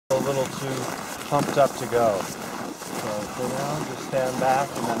A little too pumped up to go. So go down, just stand back,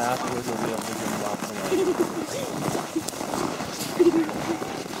 and then afterwards you'll be able to give lots of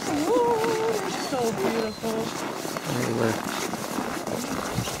So beautiful. Anyway,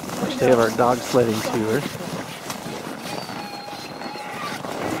 first day of our dog sledding tour.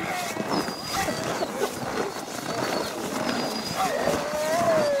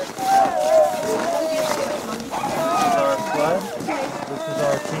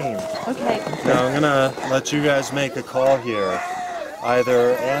 Okay. Now I'm gonna let you guys make a call here.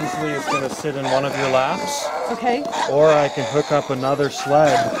 Either Ansley is gonna sit in one of your laps, Okay. or I can hook up another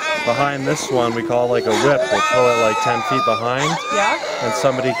sled behind this one. We call like a whip. We'll pull it like 10 feet behind, Yeah? and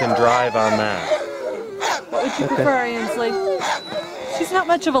somebody can drive on that. What would you prefer, Ansley? She's not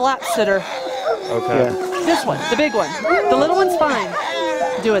much of a lap sitter. Okay. Yeah. This one, the big one. The little one's fine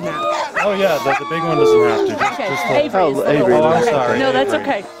doing that. Oh yeah, the big one doesn't have to. Okay, Just Avery is the little Avery. one. Oh, I'm Okay. sorry. No, that's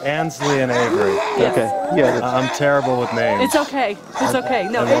Avery. okay. Ansley and Avery. Yes. Okay. Yeah. I'm terrible with names. It's okay. It's okay.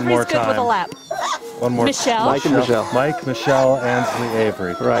 No, And one more Avery's good with a time. lap. One more. Michelle. Mike and Michelle. Mike, Michelle, Ansley,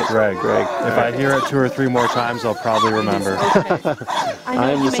 Avery. Right. Greg. Greg. If I hear it 2 or 3 more times, I'll probably remember. Okay. I know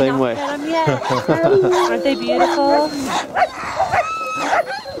I'm you the may same not way. pet 'em yet. Aren't they beautiful?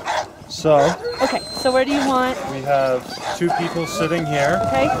 So, Okay, so where do you want? we have 2 people sitting here.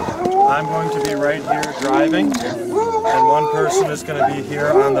 Okay. I'm going to be right here driving, and one person is going to be here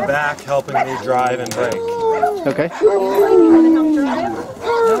on the back helping me drive and brake. Okay. You want to help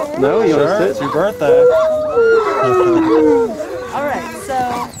drive? No, you Sure, want to it's sit? your birthday. All right, so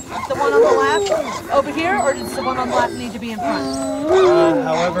the one on the left over here, or does the one on the left need to be in front?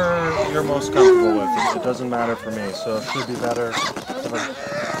 However you're most comfortable with. It doesn't matter for me, so it should be better.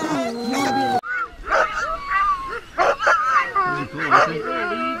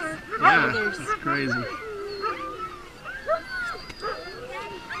 Yeah, it's crazy.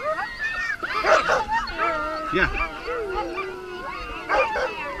 Yeah.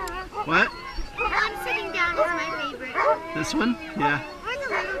 What? One sitting down is my favorite. This one? Yeah. Or the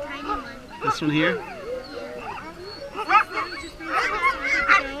little tiny one. This one here?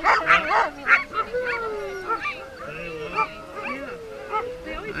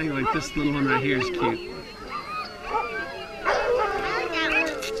 I think like this little one right here is cute.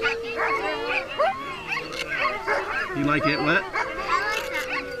 You like it? What?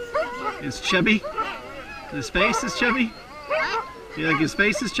 It's chubby? His face is chubby? You like his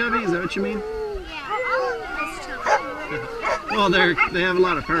face is chubby? Is that what you mean? Well, they have a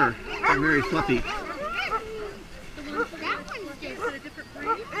lot of fur. They're very fluffy.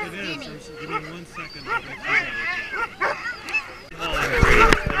 It is. Give me 1 second.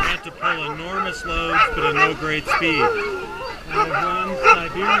 They're meant to pull enormous loads, but at no great speed. I have one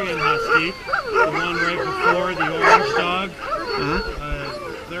Siberian Husky, the one right before the orange dog.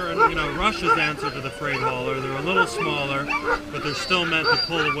 They're, Russia's answer to the freight hauler. They're a little smaller, but they're still meant to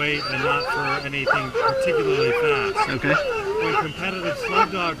pull weight and not for anything particularly fast. Okay. When competitive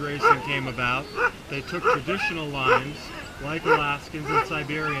sled dog racing came about, they took traditional lines, like Alaskans and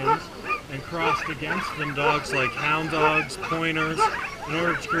Siberians, and crossed against them dogs like hound dogs, pointers, in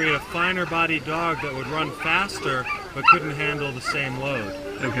order to create a finer bodied dog that would run faster but couldn't handle the same load.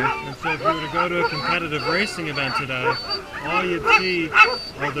 Okay. And so if you were to go to a competitive racing event today, all you'd see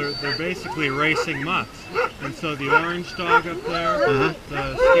are they're basically racing mutts. And so the orange dog up there, the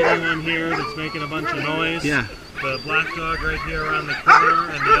skinny one here that's making a bunch of noise, Yeah. the black dog right here around the corner,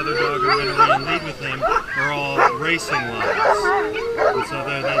 and the other dog I'm going to run and lead with him are all racing lines. And so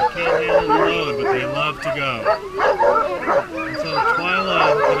they can't handle the load, but they love to go. And so Twyla,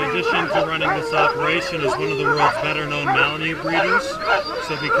 in addition to running this operation, is one of the world's better-known Malamute breeders.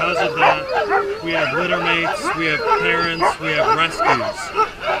 So because of that, we have litter mates, we have parents, we have rescues.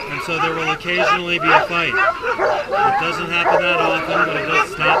 And so there will occasionally be a fight. It doesn't happen that often, but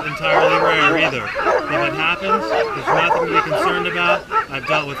it's not entirely rare either. If it happens, there's nothing to be concerned about. I've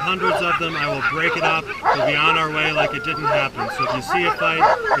dealt with hundreds of them. I will break it up. We'll be on our way like it didn't happen. So if you see a fight,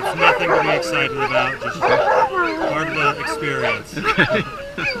 it's nothing to be excited about. Just part of the experience.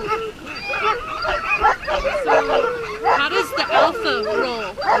 How does the alpha role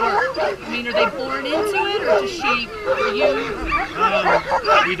work? I mean, are they born into it, or does she, are you?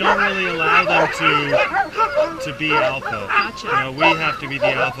 We don't really allow them to be alpha. Gotcha. We have to be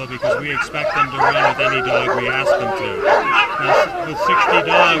the alpha because we expect them to run with any dog we ask them to. Now, with 60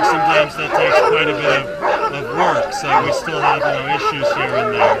 dogs, sometimes that takes quite a bit of work, so we still have issues here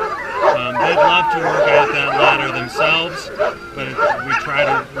and there. They'd love to work out that ladder themselves, but we try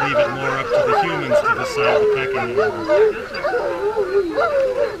to leave it more up to the humans to decide the pecking order.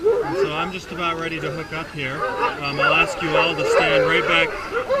 And so I'm just about ready to hook up here. I'll ask you all to stand right back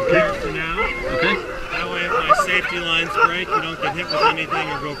here for now. Okay. That way if my safety lines break, you don't get hit with anything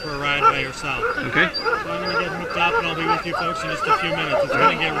or go for a ride by yourself. Okay. So I'm going to get hooked up and I'll be with you folks in just a few minutes. It's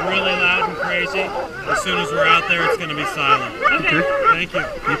going to get really loud and crazy. As soon as we're out there, it's going to be silent. Okay. Thank you.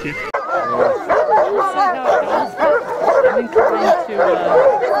 Thank you.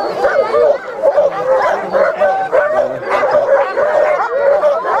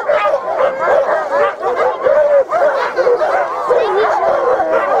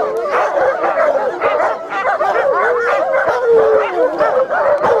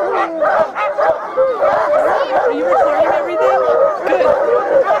 Are you recording everything? Good.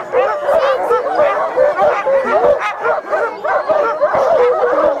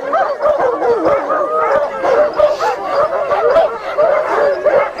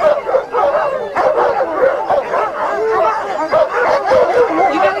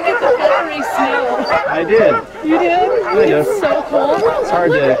 You gotta get the feathery snow. I did. You did? I know. It's so cool. It's hard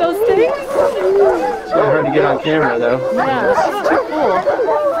Look to. at those things. It's really hard to get on camera though. Yeah, it's too cool.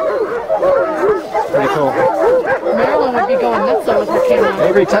 Pretty cool. Marilyn would be going nuts with her camera.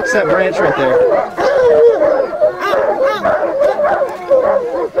 Avery, touch that branch right there.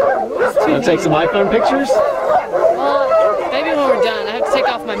 Want to take some iPhone pictures? Well, maybe when we're done. I have to take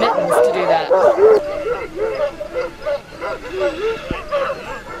off my mittens to do that.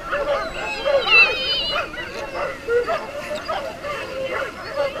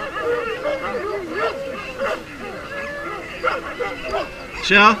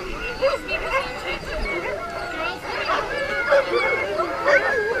 Shell?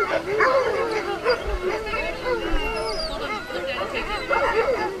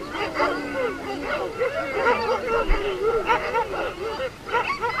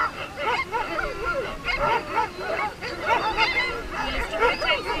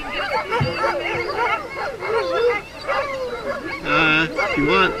 If you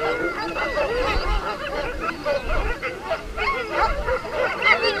want.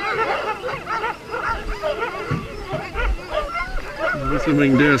 Let's see if we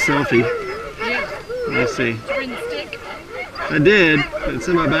can do a selfie. Yeah. Let's see. Did you bring the stick? I did, but it's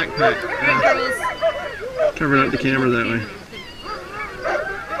in my backpack. Alright, girls. Covering up the camera that way.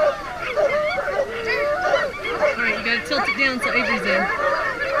 Alright, you gotta tilt it down so Avery's in.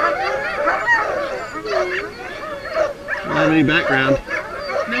 Don't have any background.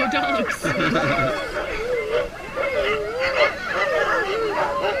 No dogs.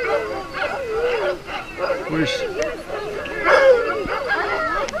 Where's...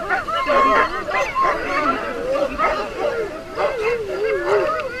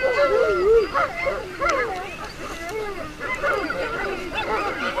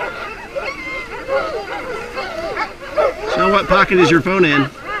 So what pocket is your phone in?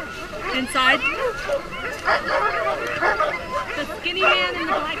 Inside. The skinny man in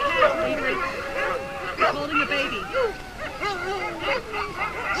the black hat, Avery. He's holding a baby.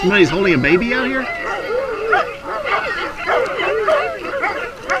 Somebody's holding a baby out here?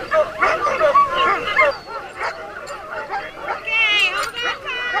 Okay, hold on.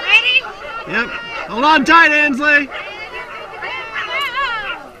 Ready? Yep. Hold on tight, Ansley.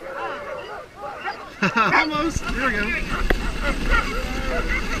 Almost. There we go.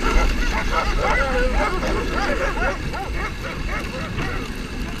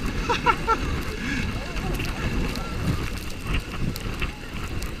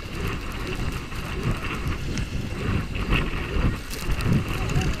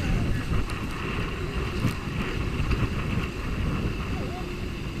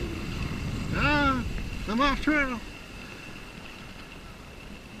 I'm off trail.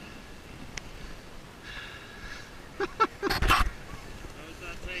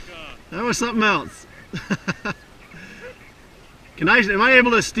 That was something else. Am I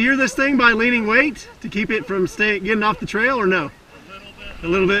able to steer this thing by leaning weight to keep it from getting off the trail or no? A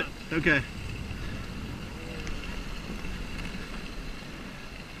little bit. Okay.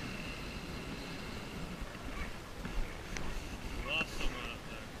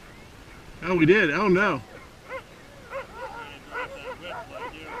 Oh, we did. Oh no.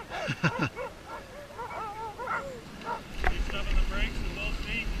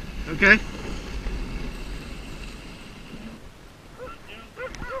 Okay.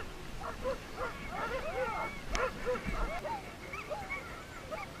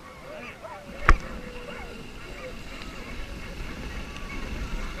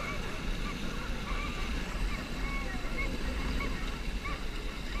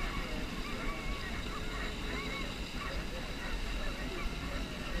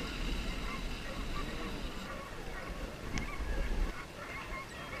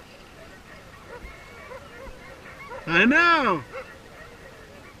 I know.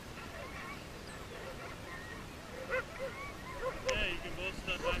 Yeah, you can both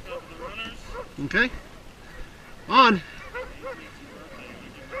step back up with the runners. Okay. On.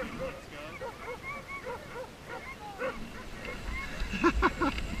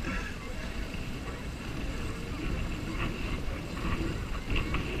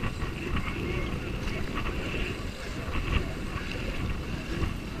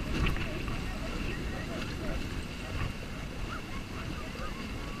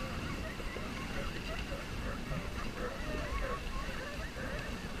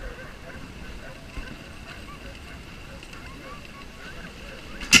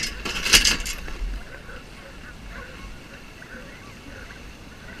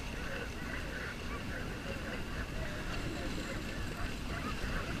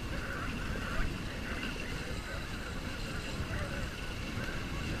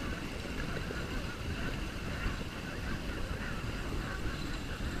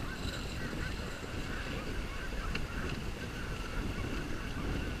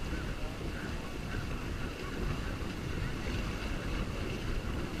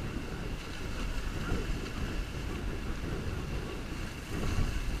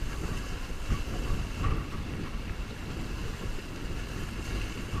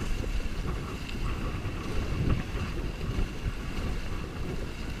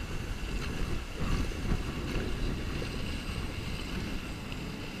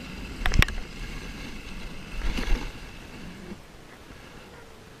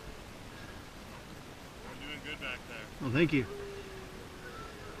 Back there. Well, thank you.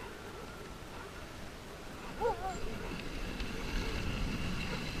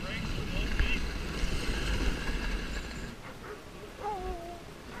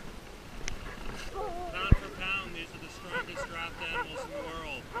 Pound for pound, these are the strongest draft animals in the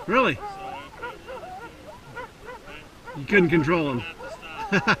world. Really? So You couldn't control them.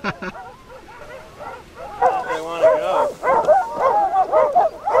 they want to go.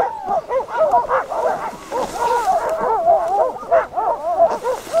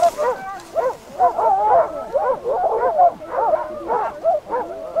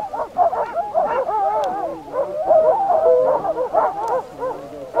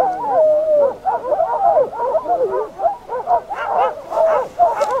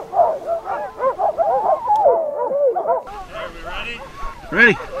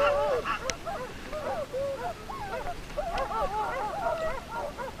 Ready?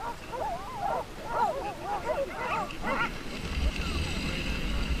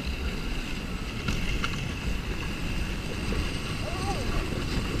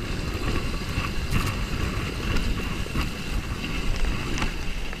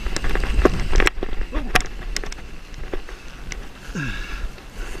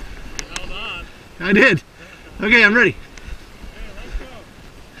 Held on. I did. Okay, I'm ready.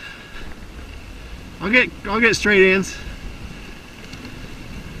 I'll get straight ends.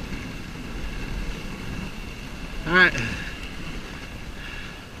 All right.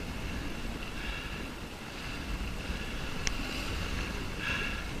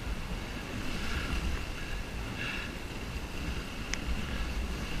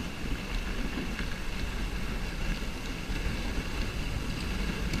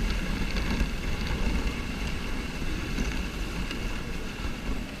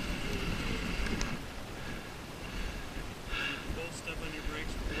 Step on your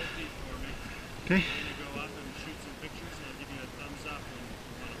brakes for both feet for me. Okay. I'm going to go up and shoot some pictures, and I'll give you a thumbs up when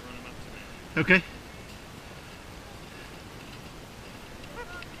you want to run them up to me. Okay.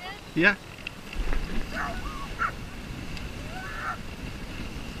 Yeah.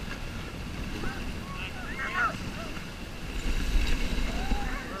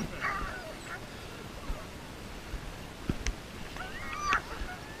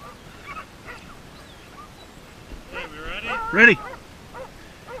 Okay, we ready? Ready.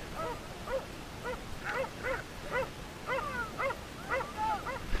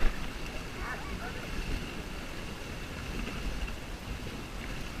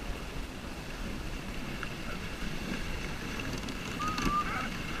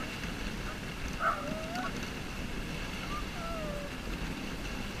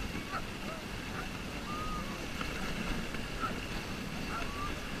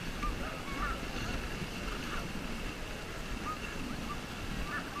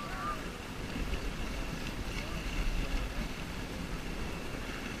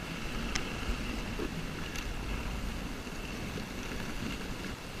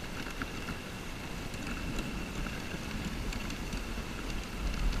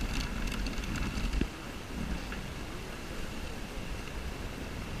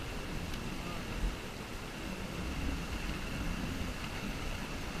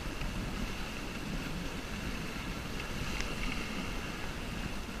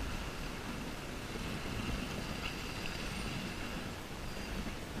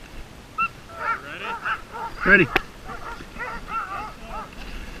 Ready.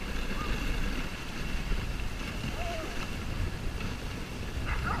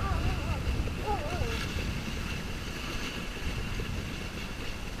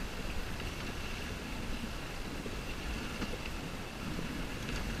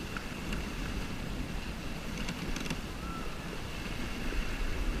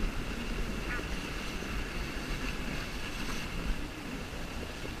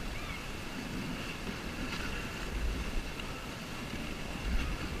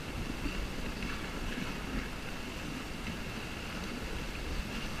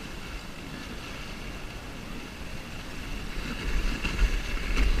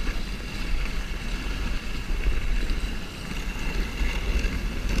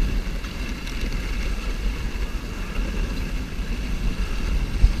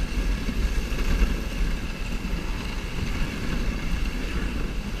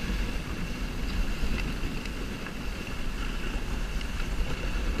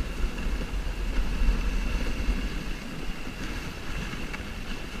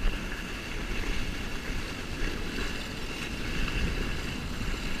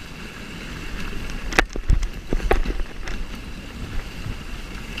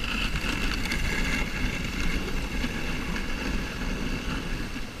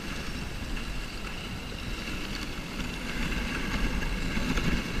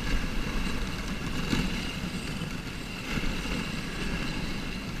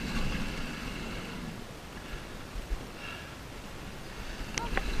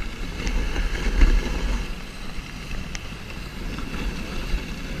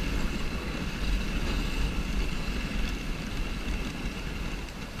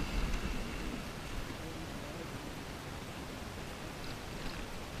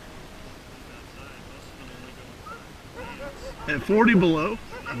 At 40 below?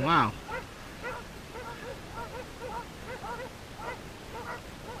 Wow.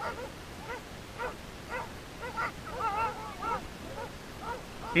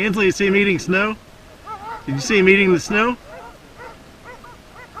 Ansley, you see him eating snow? Did you see him eating the snow?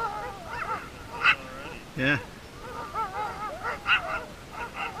 Yeah.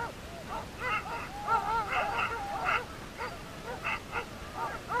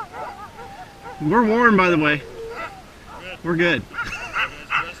 We're warm, by the way. We're good.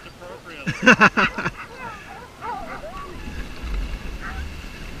 Dressed appropriately.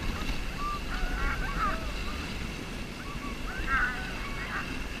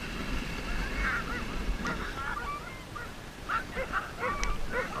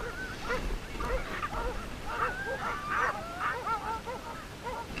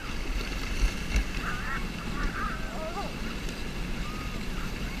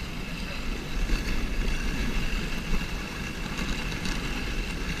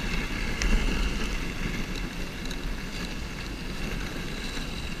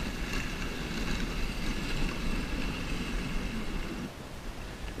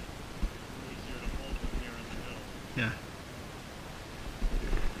 Yeah.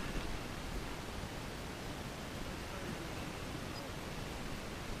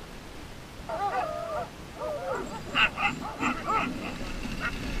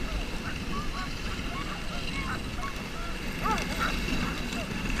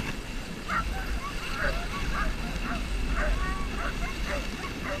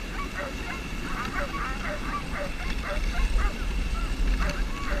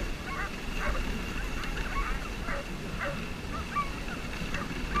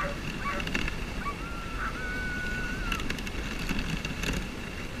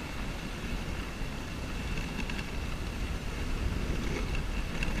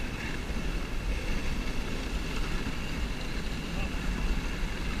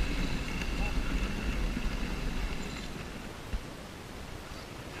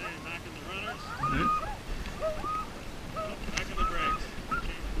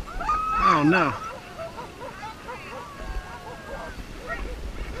 Oh no.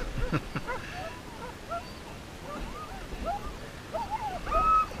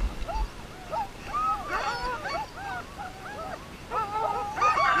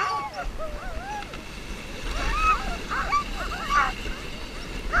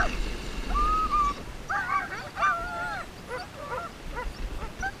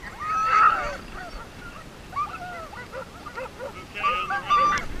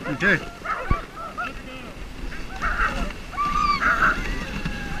 Okay.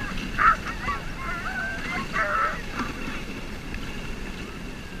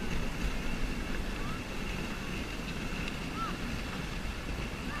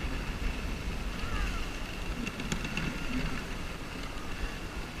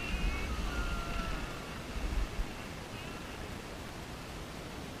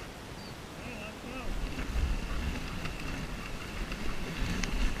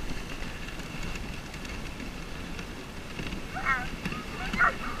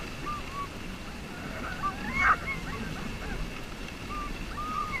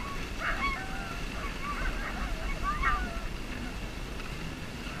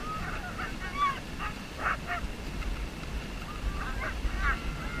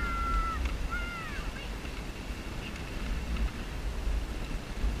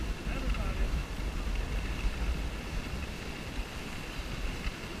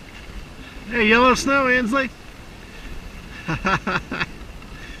 Hey, yellow snow, Ansley. Are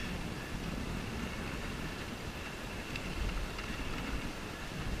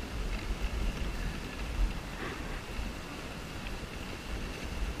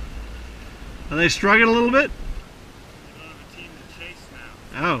they struggling a little bit? They don't have a team to chase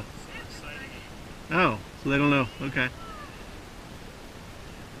now. Oh. It's so exciting. Oh, so they don't know. Okay.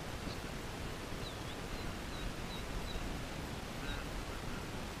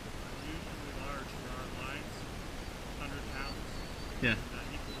 Unusually large for our lines, 100 pounds. Yeah.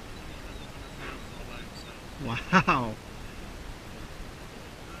 He pulled 100 pounds all by himself. Wow.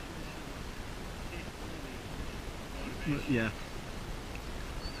 Motivation. Yeah.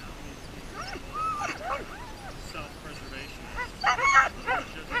 Self-preservationist. Just hard enough that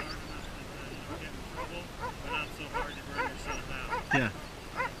you don't get in trouble, but not so hard to burn yourself out. Yeah.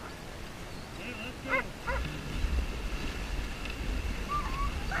 Hey, let's go.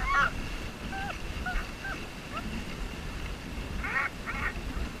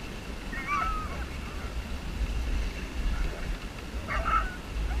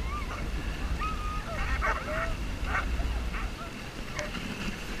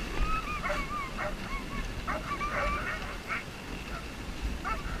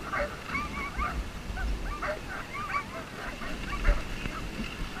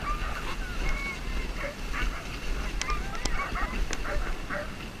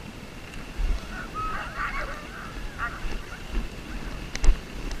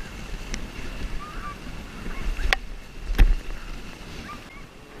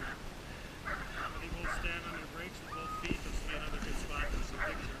 Stand on your brakes with both feet. This will be another good spot for some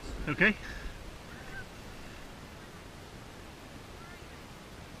pictures. Okay.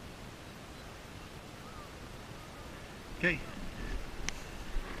 Okay.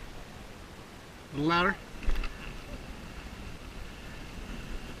 A little louder.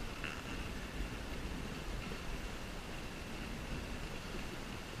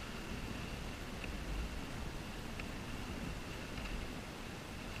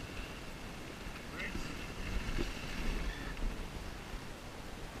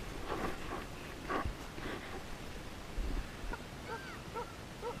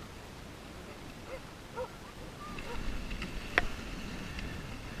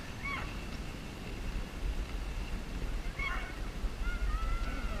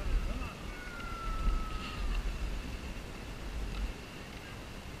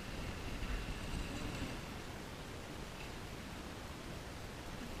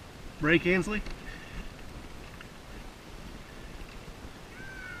 Brake, Ansley.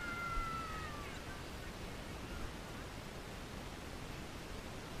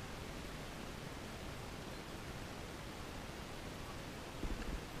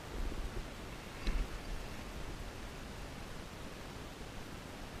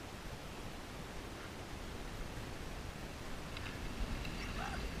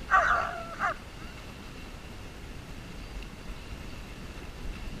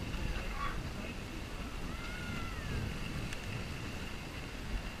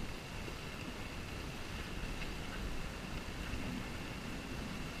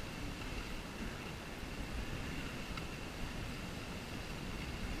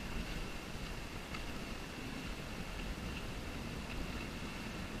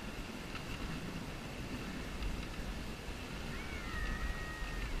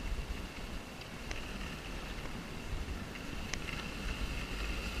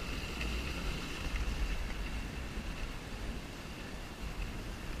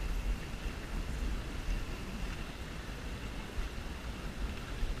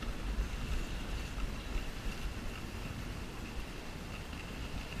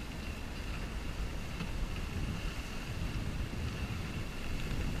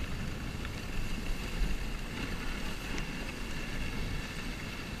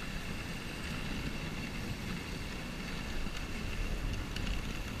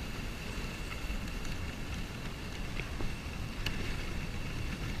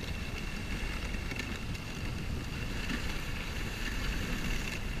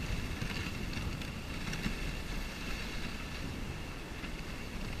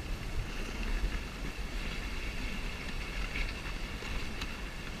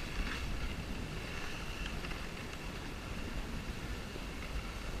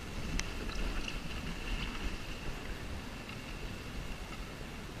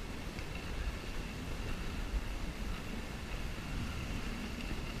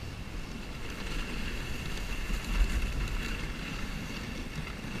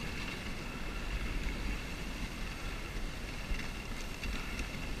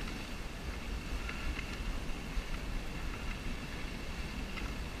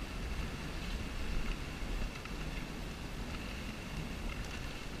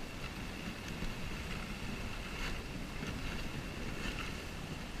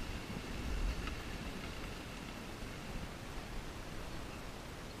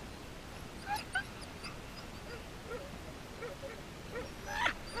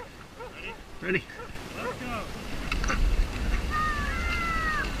 Ready? Let's go.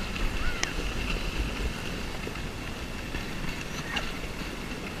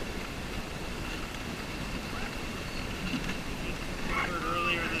 Discovered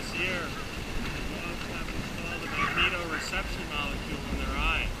earlier this year, dogs have installed a magnetoreception molecule in their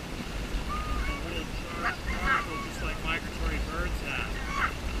eye. It's a little charged particle, just like migratory birds have.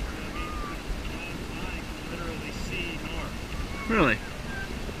 That means the dog's eye can literally see north. Really?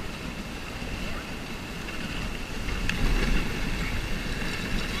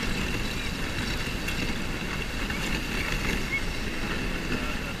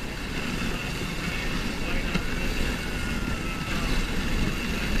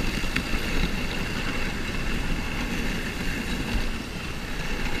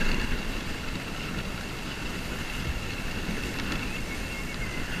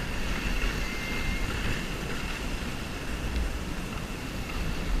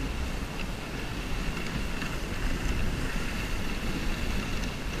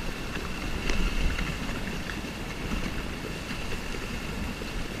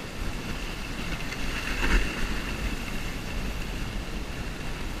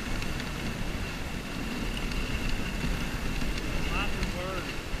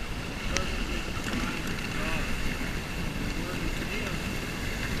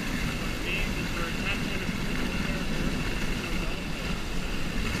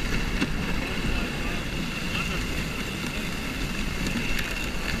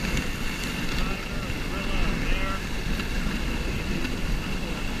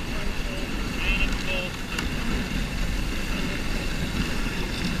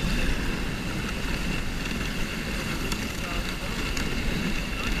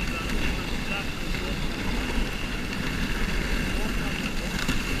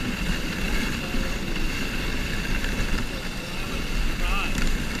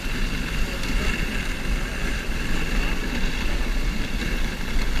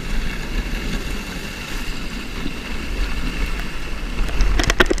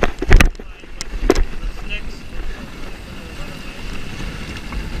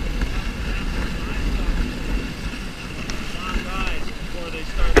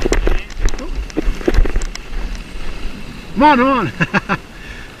 Come on, come on.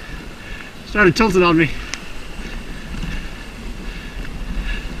 Started tilting on me.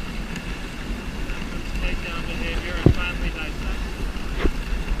 Takedown behavior and finally dissection.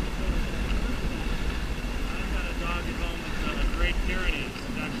 I've got a dog at home that's a Great Pyrenees.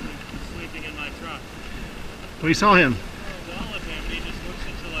 He's actually sleeping in my truck. We saw him. Oh, well of him, and he just looks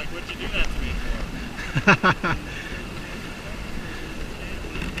at you like, what'd you do that to me for?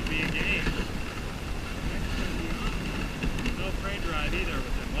 It could be a game. No prey drive either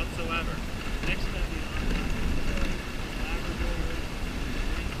with him whatsoever. Next step is Labradors,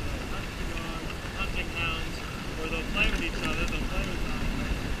 hunting dogs, hunting hounds, where they'll play with each other, they'll play with dogs.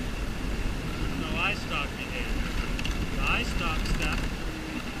 There's no eye stalk behavior. The eye stalk step,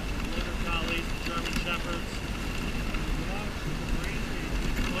 border collies, German shepherds, dogs with the brain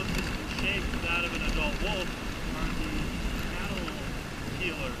closest in shape to that of an adult wolf are the cattle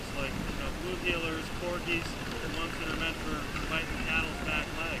healers, like blue healers, corgis, the ones that are meant for biting cattle's back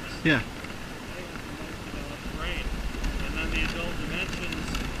legs. Yeah. They have the most developed brain. And then the adult dimensions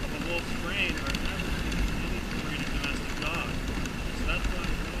of a wolf's brain are never seen in any breed of domestic dog. So that's why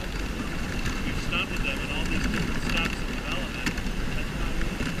we've stunted them in all these different steps of development. That's why we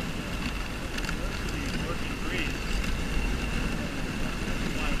have diversity of working breeds.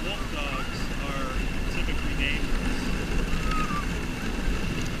 That's why wolf dogs are typically dangerous.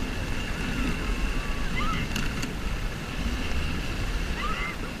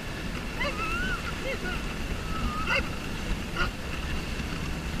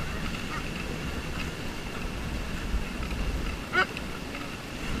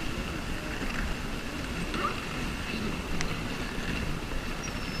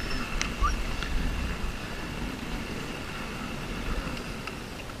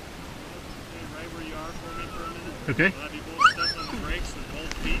 Okay. I'll have you both step on the brakes with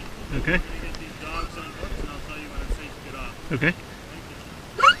both feet. Okay. I'm going to get these dogs on hooks and I'll tell you when it's safe to get off. Okay.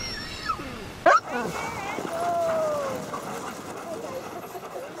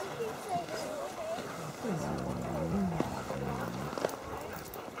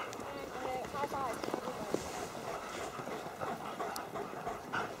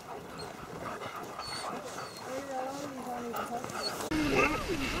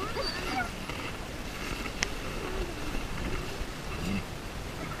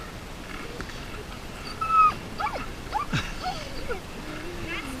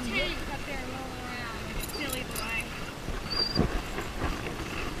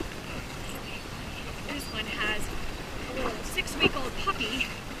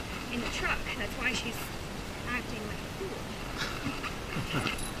 why she's acting like a fool.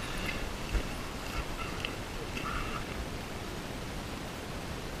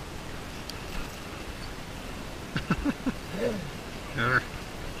 Got her.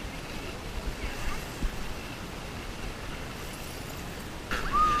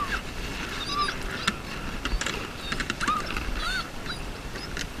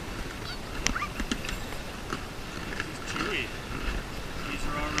 Chewy. These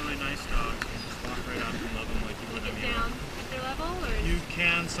are all really nice dogs. You can just walk right up and love them like you would any Down other. at their level, or You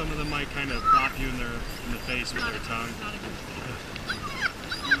can. Some of them might kind of pop you in the face with their tongue. not a good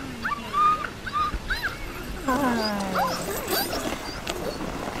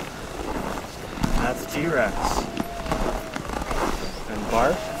That's T-Rex. And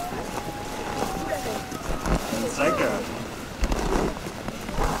Bart. And Psycho.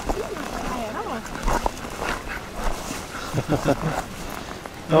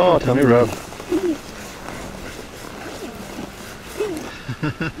 Oh, tummy rub.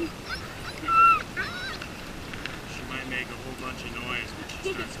 She might make a whole bunch of noise when she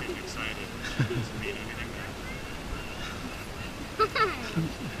starts getting excited. She doesn't mean anything back.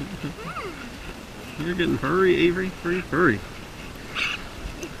 You're getting furry, Avery. Furry, furry. Is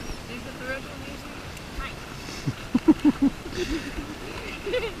it the original music?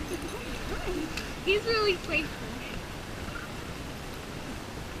 He's really playful.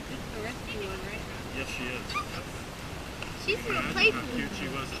 The rescue one, right? Yes, she is. She's real Imagine how playful. cute she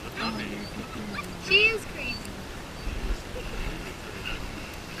was as a puppy. She is crazy.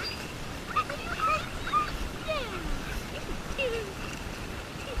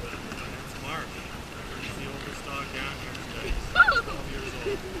 It's Mark. He's the oldest dog down here today. He's 12 years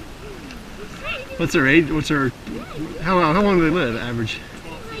old. What's her age? What's her? How long do they live? Average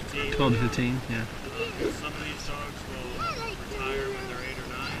 12, 15. 12 to 15. Yeah. Some of these dogs will retire when they're 8 or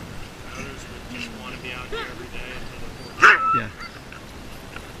 9. Others will just want to be out here every day until they're 14. Yeah.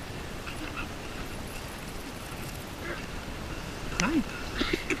 Hi.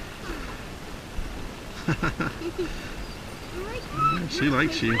 She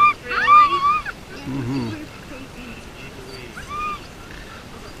likes you. Mm-hmm.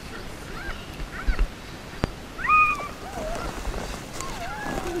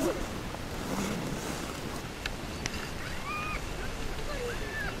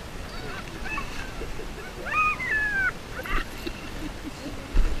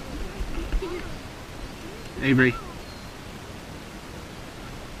 Avery.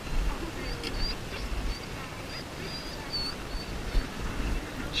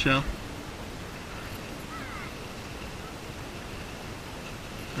 Shell.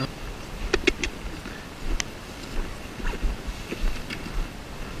 Oh.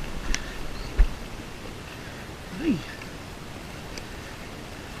 Hey.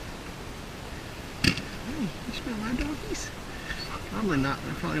 Hey, you smell my doggies? Probably not.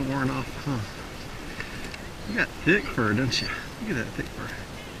 They're probably worn off, huh? You got thick fur, don't you? Look at that thick fur.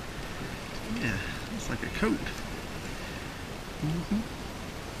 Yeah, it's like a coat. Mm-hmm.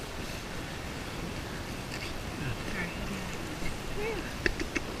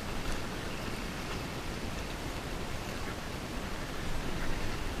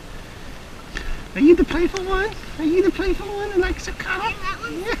 Are you the playful one? Are you the playful one that likes to cuddle?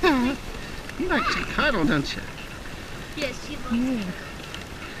 Yeah. You like to cuddle, don't you? Yes, she loves Yeah.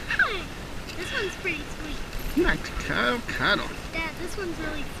 Hi. This one's pretty sweet. You like to cuddle. Dad, this one's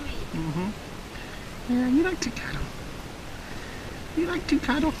really sweet. Mm-hmm. Yeah, you like to cuddle. You like to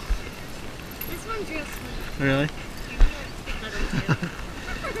cuddle. This one's real sweet. Really?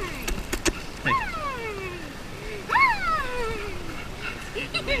 Hey.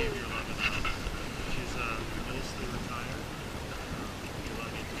 She's mostly retired. You let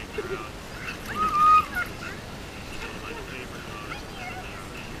me take her out. She's one of my favorite dogs.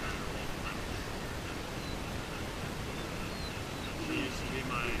 She used to be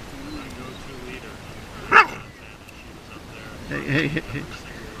my go-to leader. She was up there. Hey. Now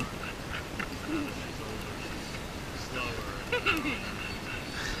that she's older, she's slower.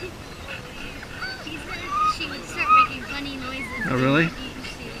 She said she would start making funny noises. Oh, really?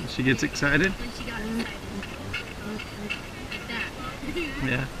 When She gets excited? when she got excited. Like that.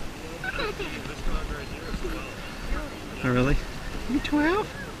 Yeah. This dog right here is 12. Oh, really? You 12?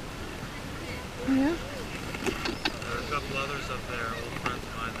 Yeah. There are a couple others up there, old friends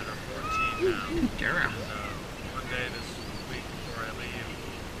of mine that are 14 now. Good girl. And one day this week before I leave,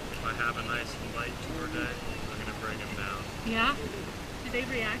 if I have a nice light tour day, I'm going to bring him down. Yeah? Do they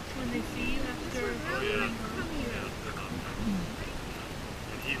react when they see you after? Oh yeah. Yeah, they're not bad.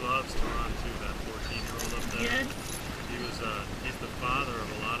 And he loves to run too, that 14-year-old up there. Yes. He was, he's the father of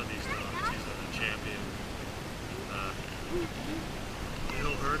a lot of these dogs. He's a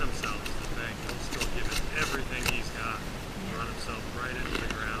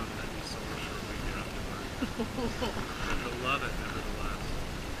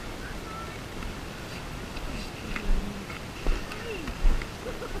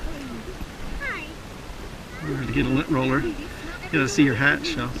to get a lint roller. You gotta see your hat,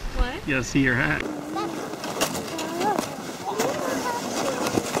 Shell. What? You gotta see your hat.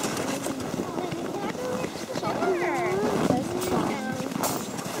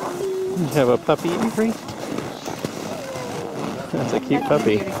 You have a puppy, Avery? That's a cute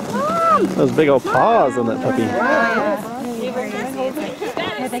puppy. Those big old paws on that puppy.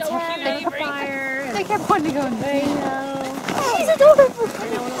 They kept wanting to go in there. She's adorable.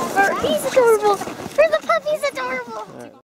 Or he's adorable. Or the puppy's adorable.